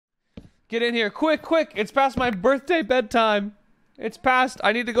Get in here. Quick, quick. It's past my birthday bedtime. It's past.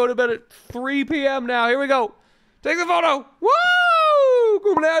 I need to go to bed at 3 p.m. now. Here we go. Take the photo. Woo!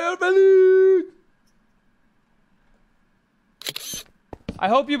 I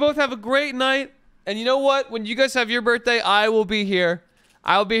hope you both have a great night. And you know what? When you guys have your birthday, I will be here.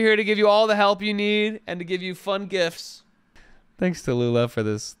 I'll be here to give you all the help you need and to give you fun gifts. Thanks to Lula for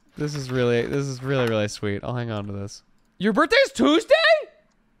this. This is really, really sweet. I'll hang on to this. Your birthday's Tuesday?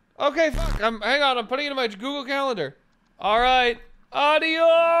 Okay, fuck. Hang on. I'm putting it in my Google Calendar. All right. Adios.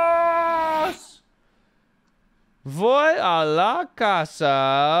 Voy a la casa.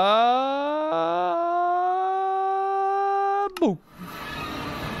 Boo.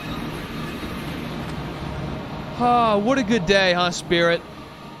 Ah, what a good day, huh, Spirit?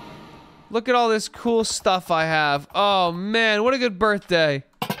 Look at all this cool stuff I have. Oh, man, what a good birthday.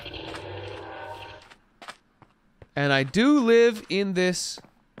 And I do live in this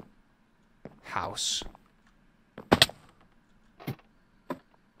house.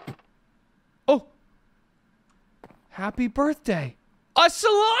 Oh. Happy birthday. A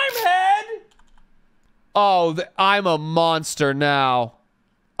slime head? Oh, I'm a monster now.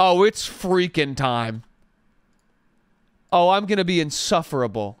 Oh, it's freaking time. Oh, I'm gonna be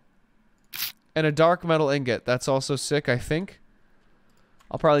insufferable. And a dark metal ingot. That's also sick, I think.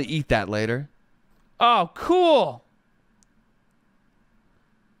 I'll probably eat that later. Oh, cool!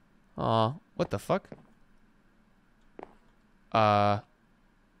 Aw, what the fuck? What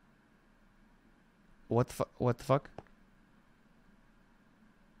the fuck?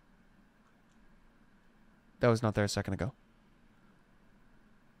 That was not there a second ago.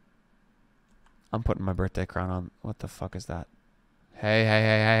 I'm putting my birthday crown on. What the fuck is that? Hey, hey,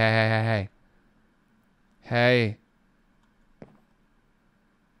 hey, hey, hey, hey, hey. Hey.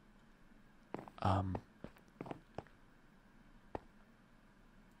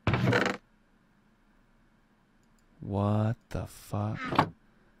 What the fuck?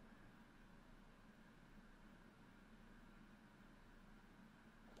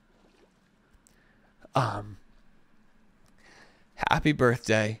 Happy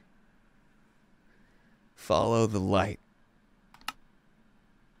birthday. Follow the light.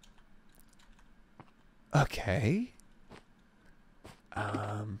 Okay.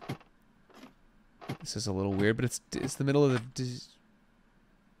 This is a little weird, but it's the middle of the...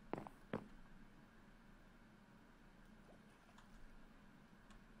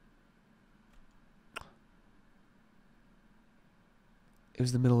 It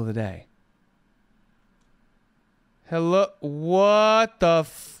was the middle of the day. Hello? What the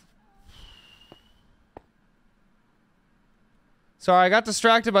f... Sorry, I got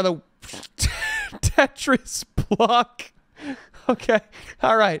distracted by the Tetris block. Okay,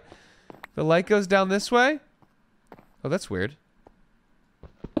 all right. The light goes down this way. Oh, that's weird.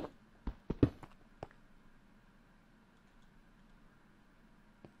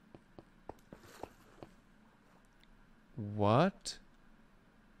 What?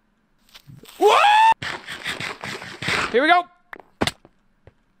 What? Here we go.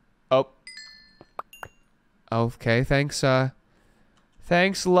 Oh. Okay, thanks,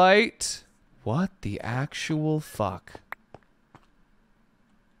 thanks, light. What the actual fuck?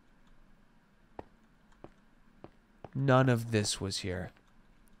 None of this was here.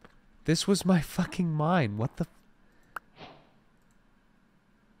 This was my fucking mind. What the...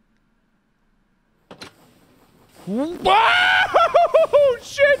 Whoa!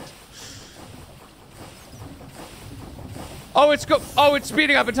 Shit! Oh, it's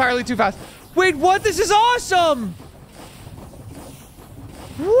speeding up entirely too fast. Wait, what? This is awesome!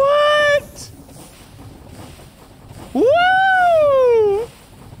 What? Woo!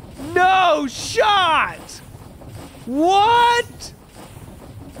 No shot! What?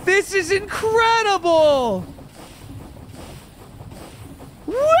 This is incredible!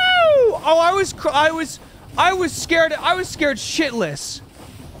 Woo! Oh, I was scared. I was scared shitless.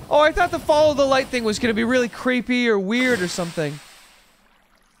 Oh, I thought the follow the light thing was gonna be really creepy or weird or something.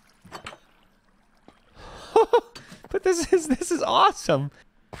 But this is awesome.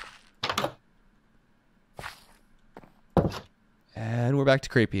 And we're back to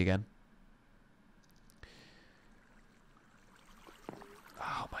creepy again.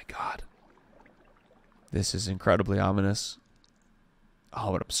 Oh my god. This is incredibly ominous.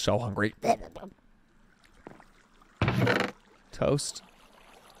 Oh, but I'm so hungry. Toast.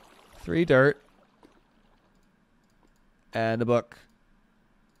 3 dirt. And a book.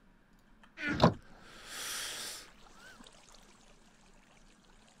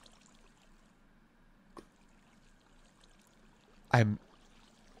 I'm...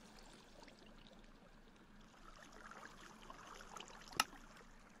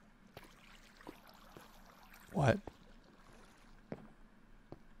 What?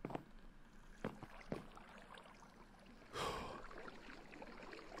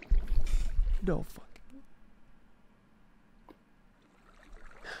 No fucking.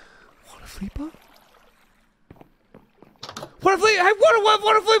 JuanaFlippa?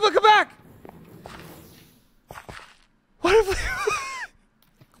 JuanaFlippa, come back! JuanaFlippa?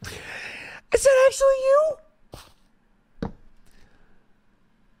 Is that actually you?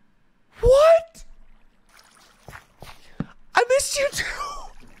 What? I missed you too.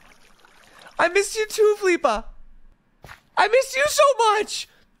 I missed you too, Flippa. I missed you so much.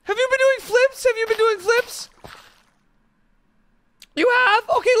 Have you been doing flips? Have you been doing flips? You have?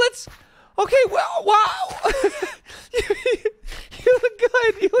 Okay, let's... Okay, well, wow. You look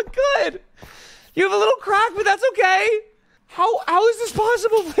good. You look good. You have a little crack, but that's okay. How is this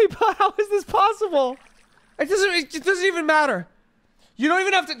possible, Flippa? How is this possible? It doesn't even matter. You don't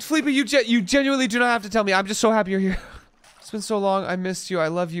even have to, Flippa, you genuinely do not have to tell me. I'm just so happy you're here. It's been so long. I missed you. I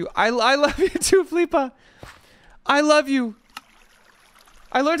love you. I love you too, Flippa. I love you.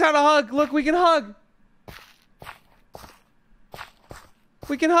 I learned how to hug. Look, we can hug.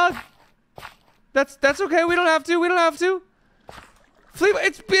 We can hug. That's okay. We don't have to. We don't have to. Flippa,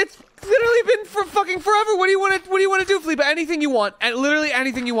 it's literally been for fucking forever. What do you want to do, Flippa? Anything you want. And literally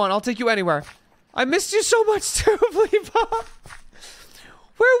anything you want. I'll take you anywhere. I missed you so much too, Flippa.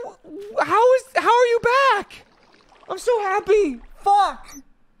 How are you back? I'm so happy. Fuck.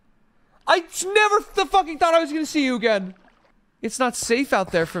 I never fucking thought I was gonna see you again. It's not safe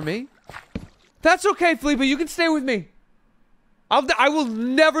out there for me. That's okay, Flippa. You can stay with me. I will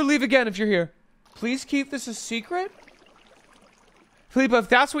never leave again if you're here. Please keep this a secret. Flippa, if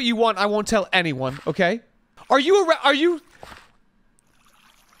that's what you want, I won't tell anyone, okay? Are you...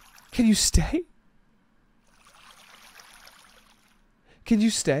 Can you stay? Can you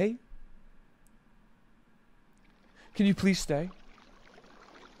stay? Can you please stay?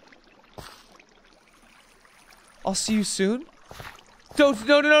 I'll see you soon. No,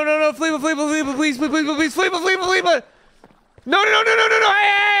 Flippa, please, Flippa. No,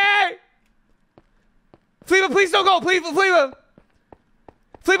 hey! Flippa, please don't go,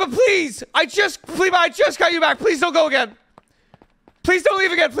 Flippa, please. I just got you back. Please don't go again. Please don't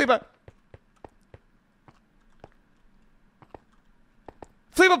leave again, Flippa.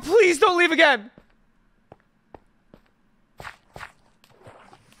 Flippa, please don't leave again.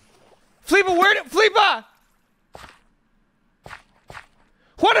 Flippa,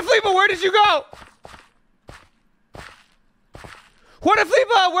 JuanaFlippa, where did you go?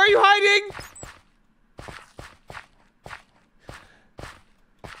 JuanaFlippa, where are you hiding?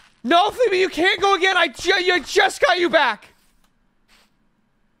 No, Flippa, you can't go again. I just got you back.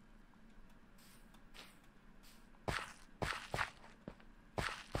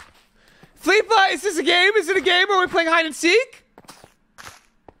 Flippa, is this a game? Is it a game? Or are we playing hide and seek?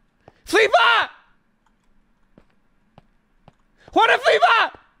 Flippa!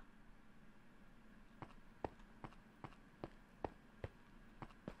 JuanaFlippa!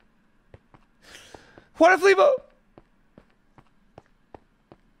 JuanaFlippa!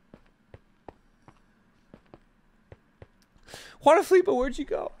 JuanaFlippa, where'd you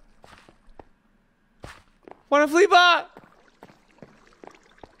go? JuanaFlippa!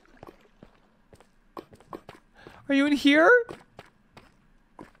 Are you in here?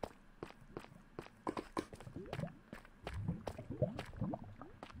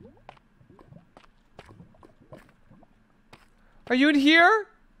 Are you in here?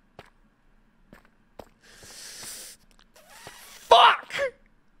 Fuck!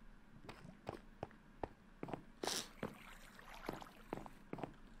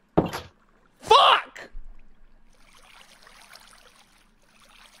 Fuck!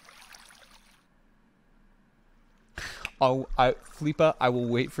 Oh, Flippa, I will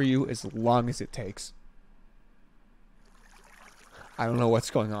wait for you as long as it takes. I don't know what's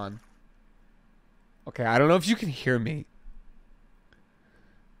going on. Okay, I don't know if you can hear me.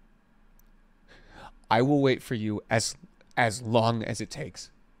 I will wait for you as long as it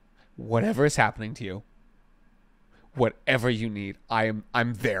takes. Whatever is happening to you. Whatever you need, I'm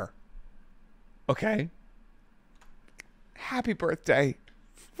there. Okay? Happy birthday.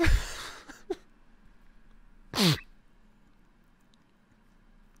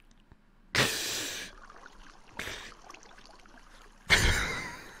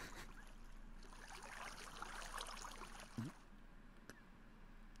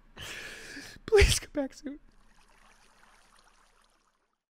 Please come back soon.